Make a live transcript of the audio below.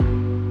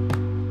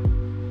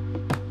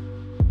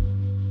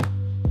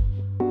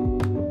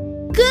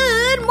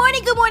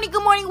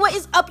Good morning. What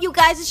is up, you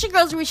guys? It's your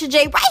girl, Zarisha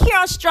J, right here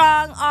on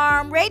Strong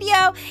Arm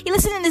Radio. You're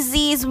listening to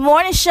Z's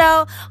Morning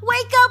Show.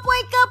 Wake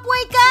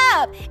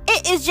up.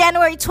 It is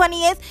January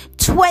 20th,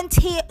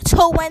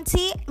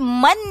 2020,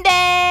 Monday.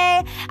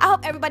 I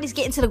hope everybody's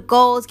getting to the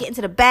goals, getting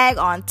to the bag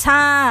on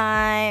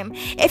time.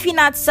 If you're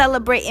not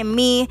celebrating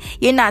me,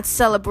 you're not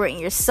celebrating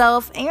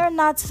yourself, and you're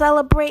not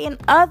celebrating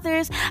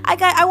others.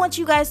 I want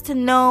you guys to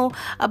know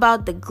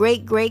about the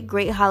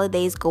great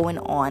holidays going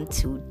on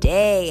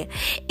today.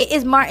 It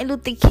is Martin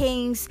Luther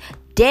King's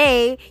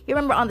Day. You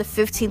remember on the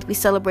 15th we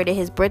celebrated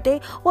his birthday?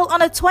 Well, on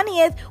the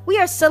 20th we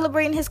are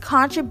celebrating his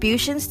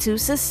contributions to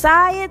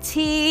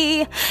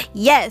society.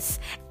 Yes,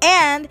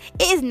 and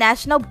it is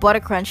National Butter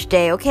Crunch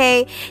Day,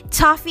 okay?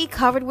 Toffee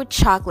covered with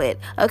chocolate,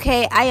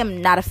 okay? I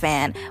am not a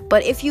fan,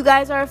 but if you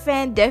guys are a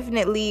fan,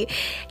 definitely,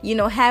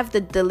 have the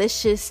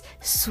delicious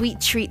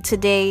sweet treat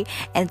today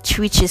and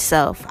treat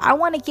yourself. I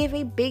want to give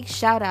a big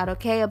shout out,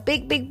 okay? A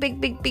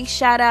big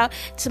shout out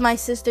to my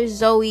sister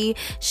Zoe.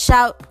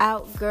 Shout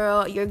out,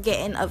 girl. You're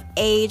getting of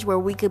age where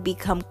we could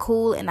become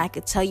cool and I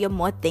could tell you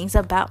more things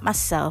about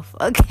myself,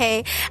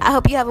 okay? I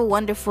hope you have a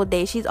wonderful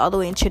day. She's all the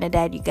way in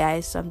Trinidad, you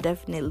guys, so I'm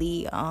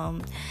definitely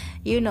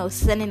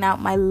sending out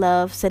my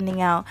love,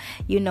 sending out,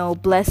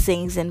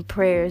 blessings and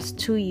prayers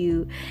to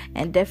you.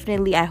 And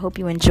definitely, I hope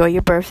you enjoy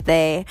your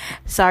birthday.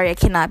 Sorry I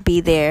cannot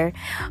be there.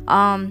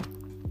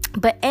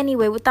 But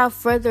anyway, without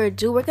further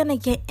ado, we're going to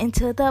get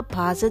into the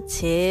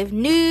positive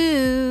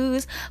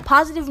news.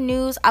 Positive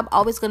news. I'm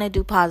always going to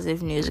do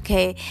positive news,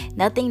 okay?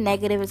 Nothing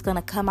negative is going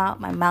to come out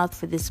my mouth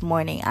for this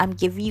morning. I'm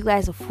giving you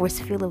guys a force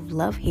field of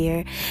love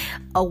here.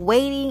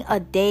 Awaiting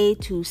a day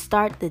to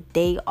start the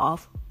day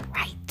off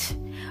right.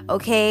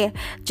 Okay,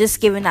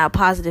 just giving out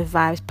positive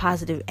vibes,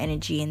 positive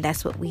energy, and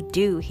that's what we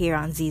do here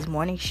on Z's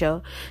Morning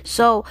Show.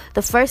 So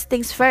the first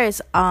things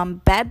first,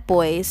 Bad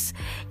Boys,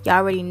 y'all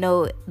already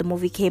know the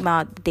movie came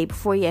out the day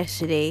before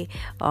yesterday,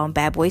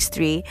 Bad Boys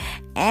 3,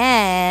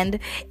 and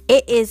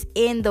it is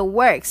in the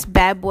works.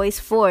 Bad Boys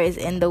 4 is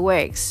in the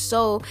works.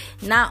 So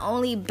not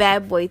only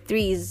Bad Boy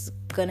 3 is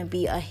gonna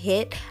be a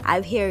hit,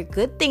 I've heard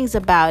good things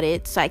about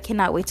it, so I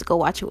cannot wait to go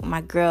watch it with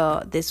my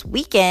girl this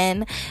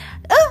weekend.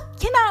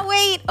 Cannot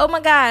wait. Oh my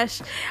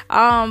gosh.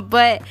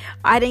 But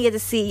I didn't get to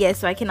see it yet,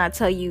 so I cannot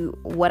tell you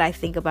what I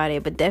think about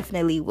it, but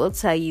definitely will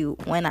tell you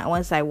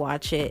once I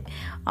watch it.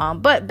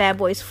 But Bad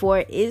Boys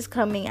 4 is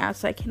coming out,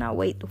 so I cannot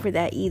wait for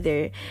that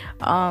either.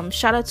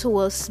 Shout out to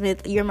Will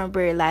Smith. You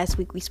remember last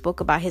week we spoke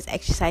about his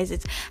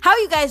exercises. How are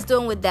you guys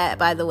doing with that,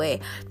 by the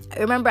way?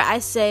 Remember I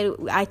said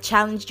I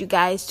challenged you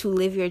guys to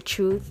live your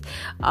truth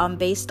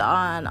based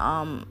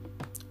on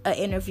an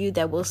interview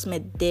that Will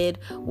Smith did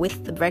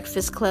with the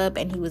Breakfast Club,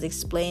 and he was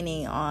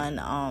explaining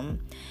on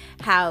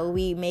how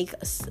we make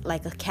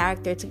like a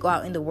character to go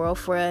out in the world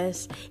for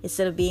us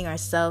instead of being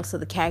ourselves. So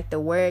the character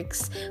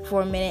works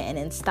for a minute and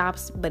then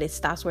stops, but it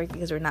stops working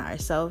because we're not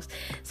ourselves.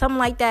 Something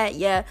like that.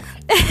 Yeah.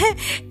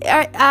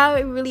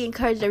 I really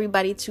encourage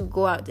everybody to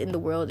go out in the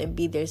world and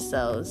be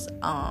themselves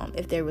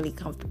if they're really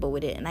comfortable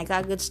with it. And I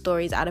got good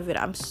stories out of it.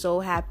 I'm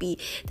so happy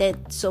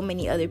that so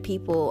many other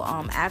people,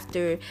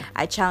 after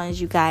I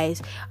challenged you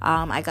guys,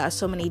 I got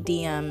so many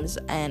DMs,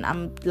 and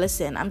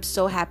I'm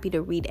so happy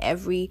to read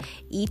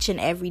each and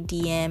every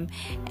DM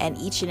and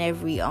each and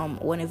every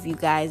one of you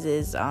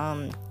guys'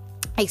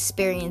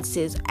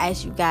 experiences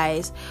as you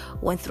guys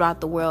went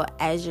throughout the world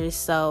as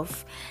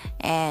yourself,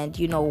 and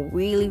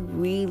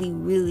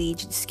really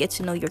just get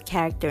to know your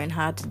character and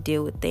how to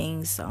deal with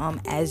things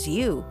as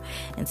you,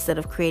 instead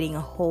of creating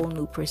a whole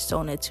new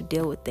persona to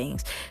deal with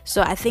things.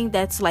 So I think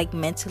that's like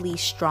mentally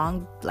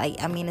strong.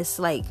 It's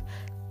like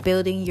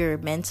building your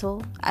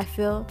mental, I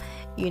feel,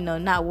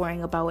 not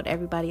worrying about what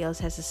everybody else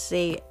has to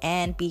say,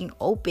 and being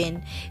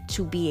open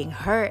to being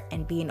hurt,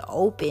 and being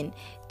open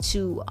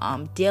to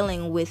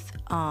dealing with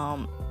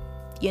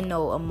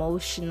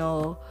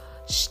emotional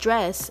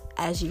stress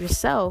as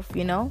yourself,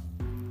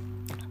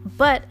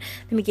 But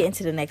let me get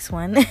into the next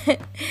one.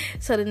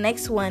 So the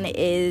next one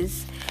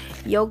is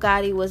Yo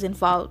Gotti was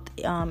involved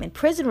in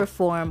prison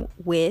reform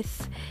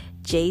with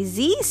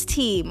Jay-Z's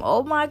team.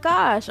 Oh my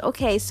gosh.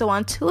 Okay, so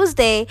on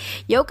Tuesday,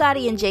 Yo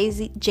Gotti and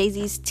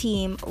Jay-Z's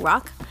team,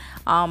 Rock,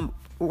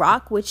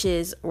 which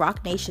is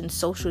Roc Nation's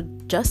social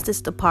justice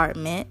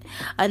department,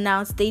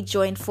 announced they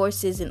joined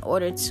forces in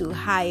order to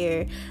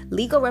hire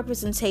legal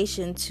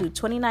representation to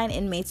 29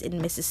 inmates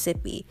in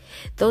Mississippi.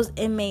 Those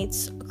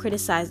inmates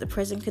criticized the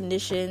prison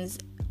conditions.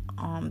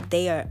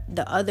 They are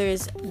the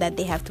others that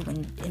they have to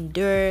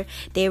endure.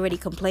 They already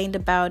complained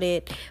about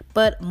it,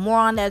 but more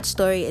on that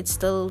story. It's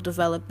still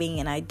developing,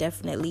 and I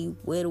definitely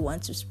would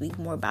want to speak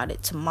more about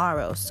it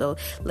tomorrow, so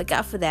look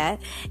out for that.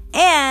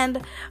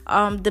 And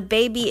the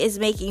baby is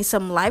making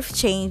some life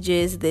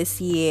changes this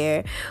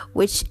year,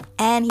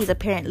 and he's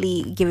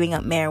apparently giving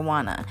up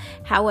marijuana.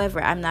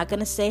 However, I'm not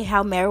gonna say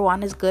how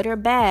marijuana is good or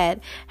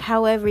bad.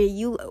 However,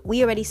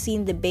 we already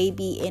seen the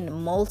baby in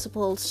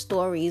multiple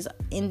stories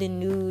in the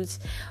news,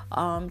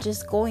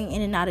 just going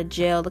in and out of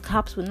jail. The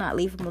cops would not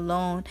leave him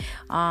alone.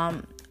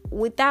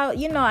 without,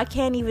 I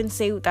can't even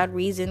say without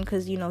reason,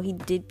 because he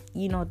did,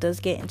 does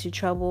get into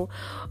trouble,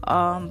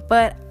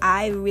 but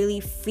I really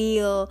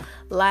feel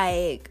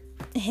like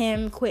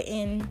him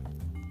quitting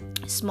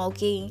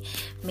smoking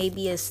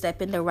maybe a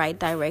step in the right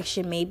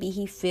direction. Maybe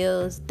he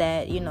feels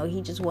that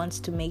he just wants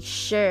to make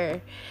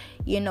sure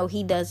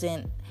he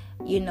doesn't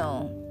he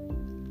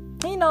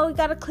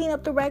gotta clean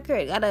up the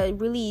record, gotta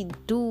really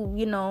do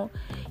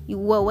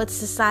what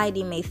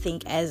society may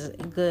think as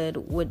good,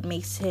 what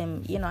makes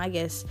him I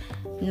guess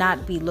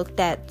not be looked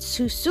at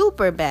too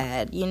super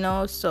bad.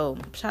 So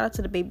shout out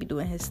to the baby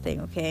doing his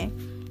thing. Okay,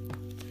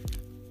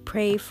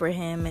 pray for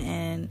him,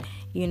 and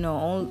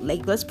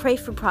let's pray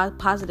for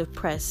positive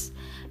press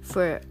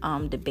for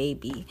the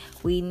baby.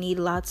 We need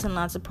lots and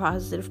lots of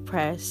positive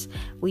press.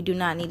 We do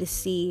not need to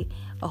see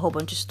a whole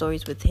bunch of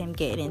stories with him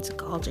getting into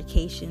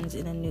altercations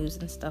in the news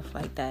and stuff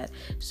like that.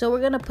 So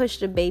we're gonna push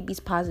the baby's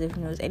positive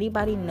news.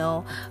 Anybody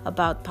know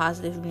about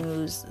positive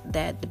news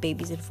that the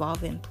baby's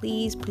involved in,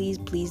 please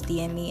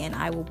DM me and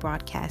I will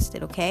broadcast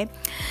it. Okay.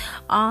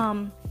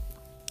 But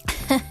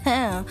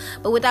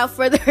without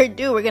further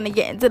ado, we're gonna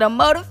get into the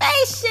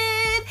motivation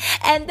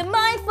and the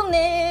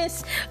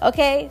mindfulness.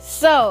 Okay,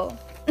 so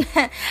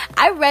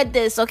I read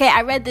this on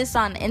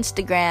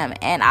Instagram,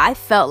 and I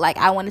felt like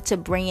I wanted to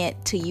bring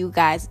it to you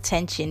guys'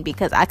 attention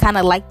because I kind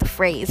of like the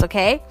phrase.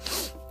 Okay,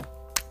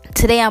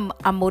 today I'm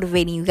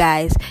motivating you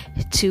guys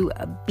to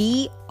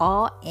be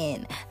all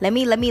in. Let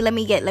me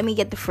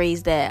get the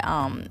phrase that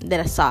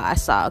I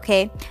saw.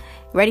 Okay,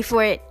 ready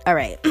for it? All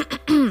right.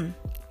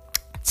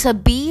 To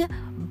be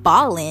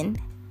ballin',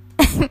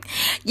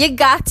 you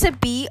got to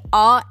be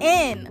all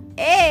in.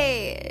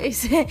 Hey,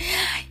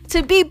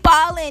 to be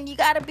ballin', you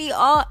got to be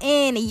all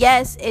in.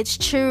 Yes, it's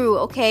true.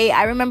 Okay,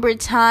 I remember a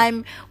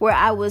time where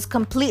I was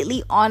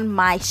completely on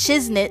my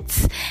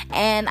shiznits,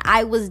 and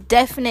I was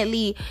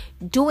definitely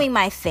doing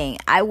my thing.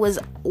 I was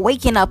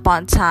waking up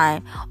on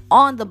time,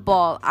 on the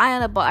ball, eye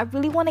on the ball. I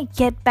really want to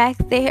get back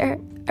there.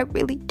 I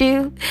really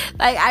do.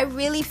 Like, I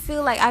really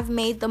feel like I've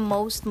made the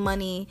most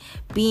money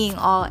being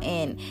all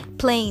in,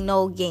 playing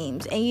no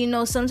games.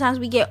 And sometimes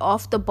we get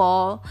off the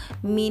ball,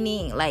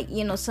 meaning like,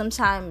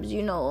 sometimes,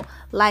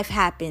 life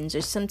happens,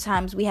 or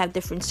sometimes we have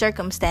different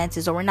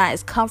circumstances, or we're not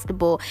as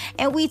comfortable,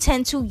 and we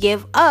tend to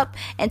give up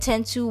and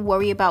tend to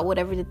worry about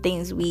whatever the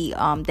things we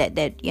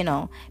that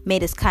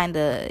made us kind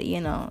of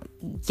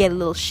get a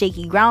little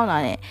shaky ground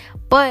on it.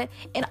 But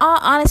in all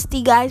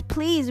honesty, guys,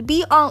 please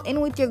be all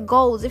in with your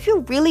goals. If you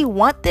really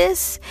want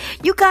this,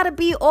 you gotta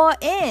be all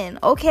in.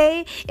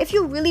 Okay, if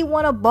you really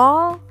want to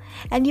ball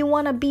and you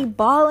want to be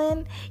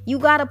balling, you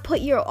gotta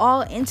put your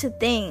all into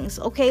things.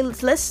 Okay,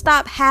 let's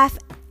stop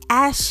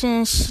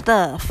half-assing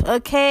stuff.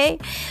 Okay,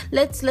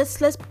 let's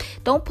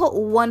don't put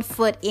one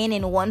foot in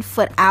and one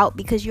foot out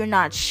because you're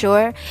not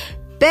sure.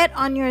 Bet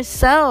on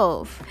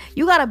yourself.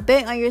 You gotta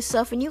bet on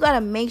yourself, and you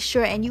gotta make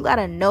sure, and you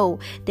gotta know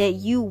that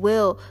you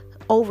will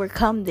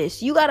overcome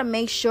this. You gotta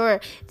make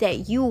sure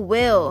that you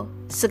will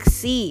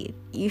succeed.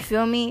 You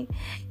feel me?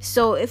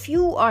 So if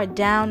you are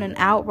down and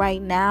out right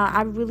now,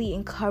 I really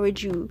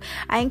encourage you.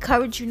 I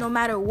encourage you, no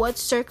matter what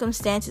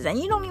circumstances, and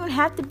you don't even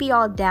have to be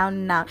all down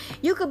and out.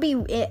 You could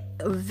be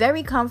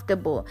very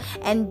comfortable.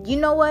 And you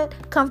know what?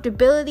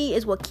 Comfortability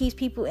is what keeps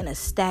people in a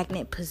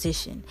stagnant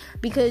position.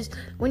 Because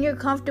when you're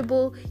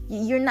comfortable,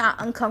 you're not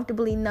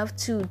uncomfortable enough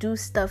to do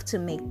stuff to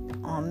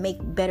make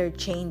better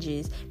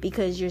changes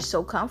because you're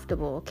so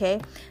comfortable. Okay?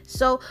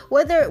 So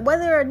whether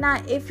or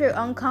not, if you're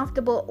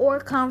uncomfortable or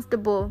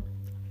comfortable,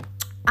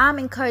 I'm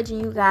encouraging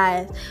you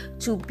guys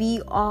to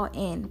be all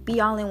in. Be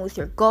all in with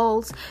your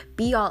goals.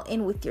 Be all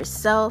in with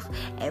yourself.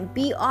 And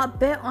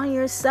bet on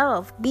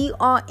yourself. Be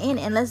all in,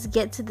 and let's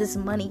get to this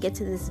money, get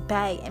to this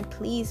bag. And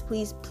please,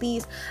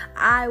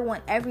 I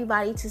want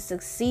everybody to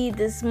succeed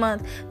this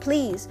month.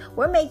 Please,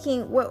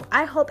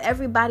 I hope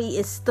everybody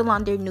is still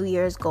on their New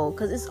Year's goal,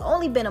 because it's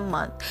only been a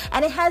month.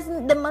 And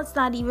the month's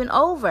not even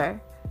over.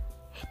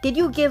 Did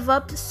you give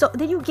up so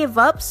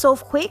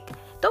quick?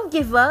 Don't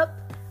give up.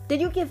 Did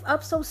you give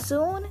up so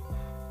soon?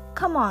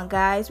 Come on,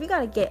 guys. We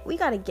gotta get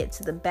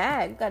to the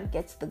bag. We gotta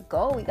get to the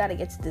goal. We gotta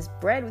get to this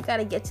bread. We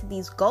gotta get to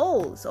these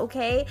goals.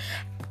 Okay.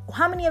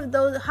 How many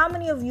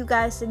of you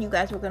guys said you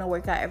guys were gonna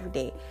work out every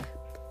day?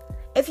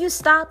 If you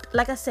stopped,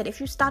 like I said,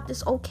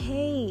 it's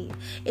okay.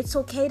 It's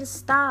okay to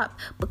stop.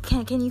 But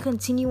can you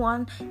continue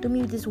on? Do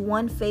me this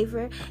one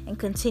favor and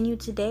continue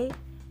today.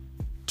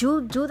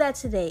 Do that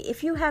today.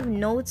 If you have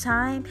no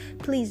time,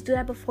 please do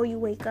that before you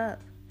wake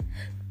up.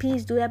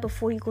 Please do that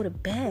before you go to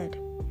bed.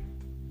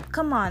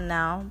 Come on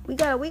now. We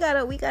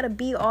gotta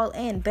be all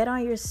in. Bet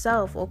on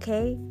yourself,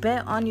 okay?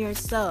 Bet on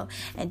yourself.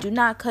 And do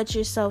not cut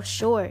yourself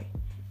short.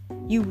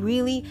 You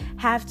really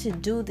have to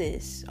do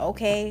this,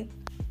 okay?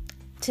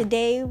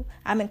 Today,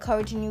 I'm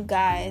encouraging you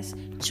guys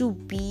to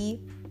be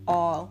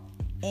all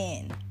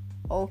in,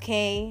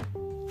 okay?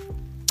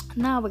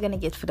 Now we're gonna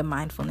get for the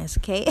mindfulness,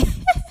 okay?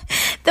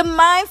 the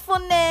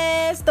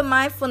mindfulness,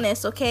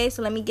 okay?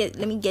 So let me get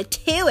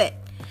to it.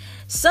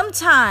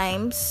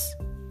 Sometimes,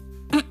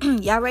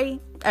 y'all ready?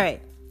 All right.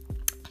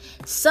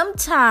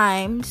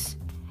 Sometimes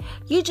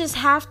You just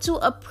have to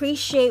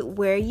appreciate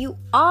where you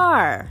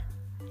are.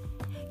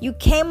 You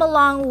came a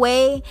long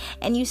way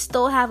and you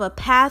still have a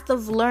path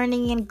of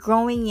learning and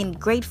growing and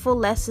grateful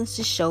lessons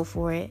to show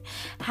for it.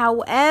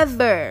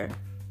 However,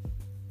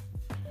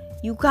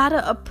 you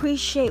gotta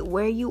appreciate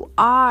where you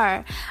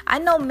are. I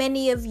know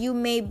many of you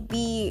may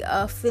be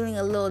feeling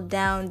a little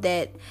down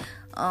that,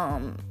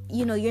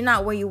 you're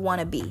not where you want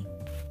to be.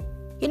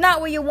 You're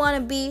not where you want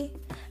to be.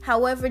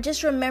 However,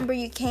 just remember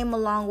you came a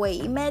long way.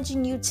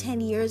 Imagine you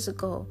 10 years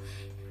ago.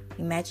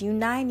 Imagine you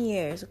 9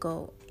 years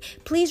ago.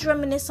 Please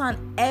reminisce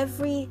on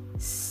every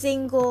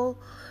single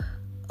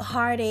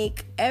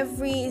heartache,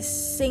 every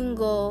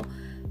single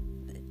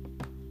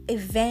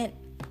event,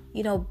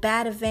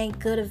 bad event,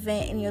 good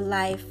event in your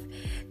life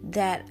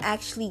that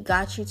actually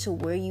got you to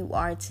where you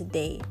are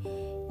today.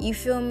 You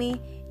feel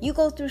me? You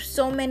go through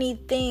so many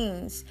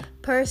things,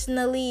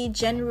 personally,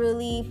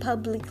 generally,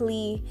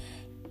 publicly.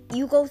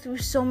 You go through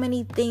so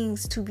many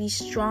things to be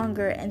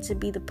stronger and to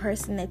be the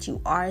person that you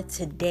are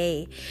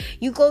today.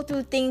 You go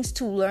through things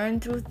to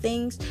learn through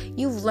things.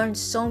 You've learned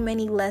so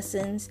many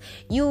lessons.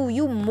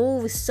 You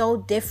move so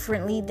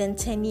differently than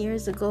 10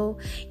 years ago.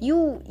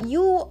 You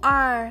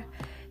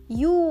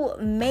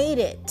made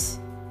it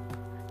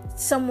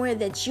somewhere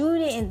that you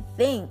didn't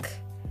think,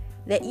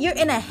 that you're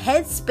in a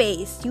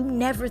headspace you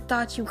never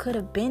thought you could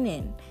have been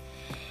in.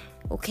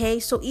 Okay,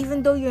 so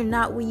even though you're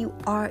not where you're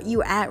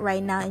at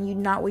right now, and you're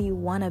not where you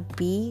want to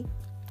be,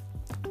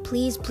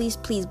 please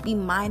be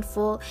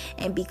mindful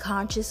and be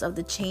conscious of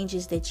the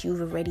changes that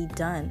you've already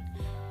done.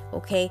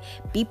 Okay,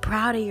 be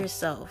proud of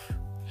yourself.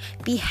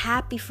 Be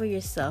happy for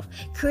yourself.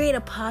 Create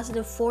a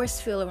positive force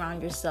field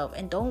around yourself,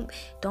 and don't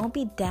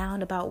be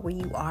down about where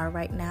you are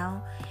right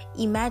now.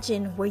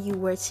 Imagine where you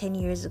were 10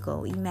 years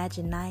ago.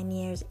 Imagine 9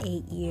 years,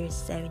 8 years,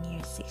 7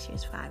 years, 6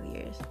 years, 5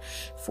 years,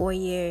 4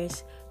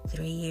 years,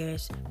 3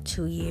 years,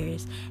 2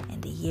 years,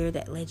 and the year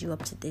that led you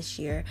up to this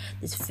year,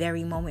 this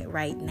very moment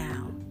right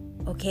now.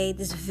 Okay,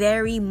 this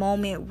very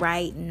moment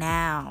right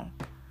now.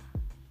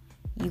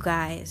 You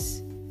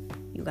guys,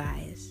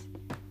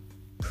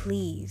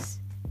 please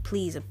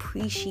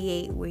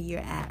appreciate where you're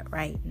at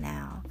right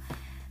now.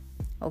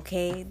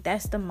 Okay,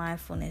 that's the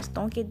mindfulness.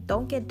 Don't get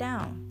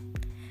down.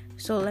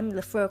 So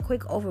for a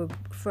quick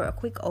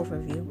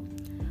overview,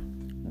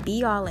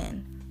 be all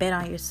in, bet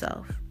on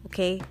yourself.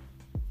 Okay,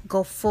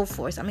 go full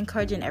force. I'm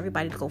encouraging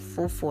everybody to go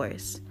full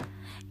force,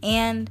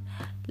 and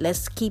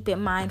let's keep it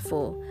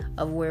mindful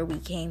of where we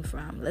came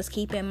from. Let's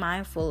keep it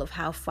mindful of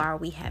how far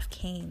we have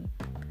came.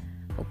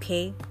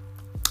 Okay,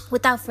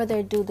 without further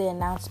ado, the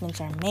announcements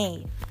are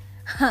made.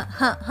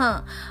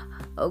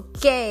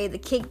 Okay, the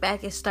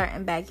kickback is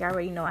starting back. You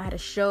already know I had a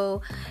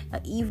show,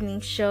 an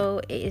evening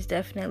show. It is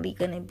definitely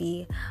gonna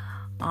be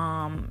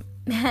the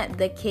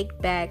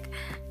kickback,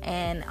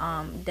 and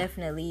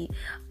definitely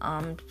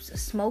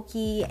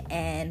Smokey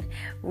and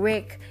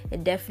Rick are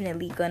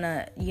definitely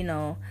gonna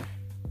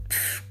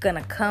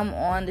come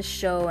on the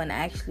show, and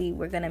actually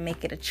we're gonna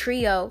make it a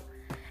trio,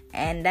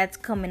 and that's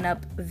coming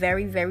up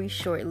very, very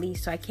shortly.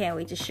 So I can't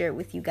wait to share it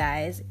with you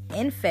guys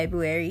in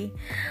February.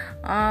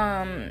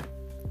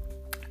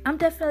 I'm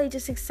definitely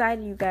just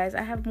excited, you guys.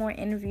 I have more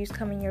interviews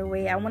coming your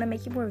way. I want to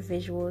make you more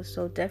visual,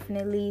 so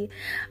definitely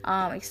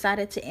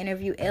excited to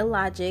interview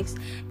Illogics.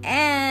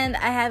 And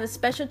I have a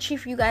special treat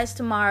for you guys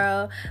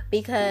tomorrow,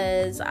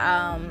 because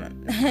I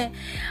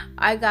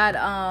met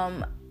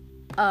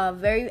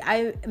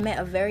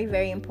a very,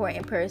 very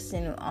important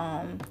person.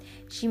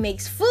 She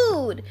makes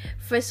food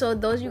so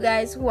those of you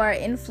guys who are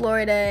in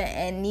Florida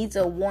and needs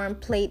a warm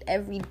plate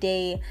every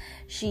day.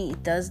 She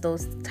does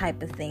those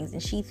type of things,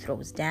 and she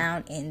throws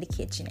down in the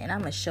kitchen. And I'm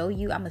gonna show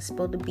you. I'm gonna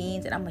spill the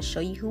beans, and I'm gonna show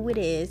you who it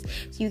is,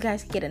 so you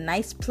guys can get a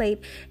nice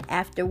plate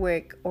after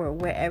work or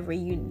wherever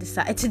you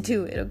decide to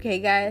do it. Okay,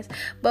 guys.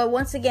 But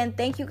once again,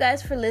 thank you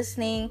guys for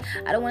listening.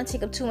 I don't want to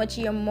take up too much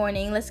of your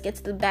morning. Let's get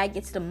to the bag,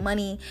 get to the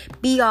money,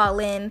 be all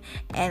in,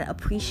 and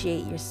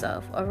appreciate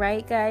yourself. All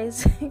right,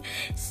 guys.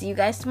 See you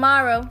guys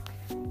tomorrow.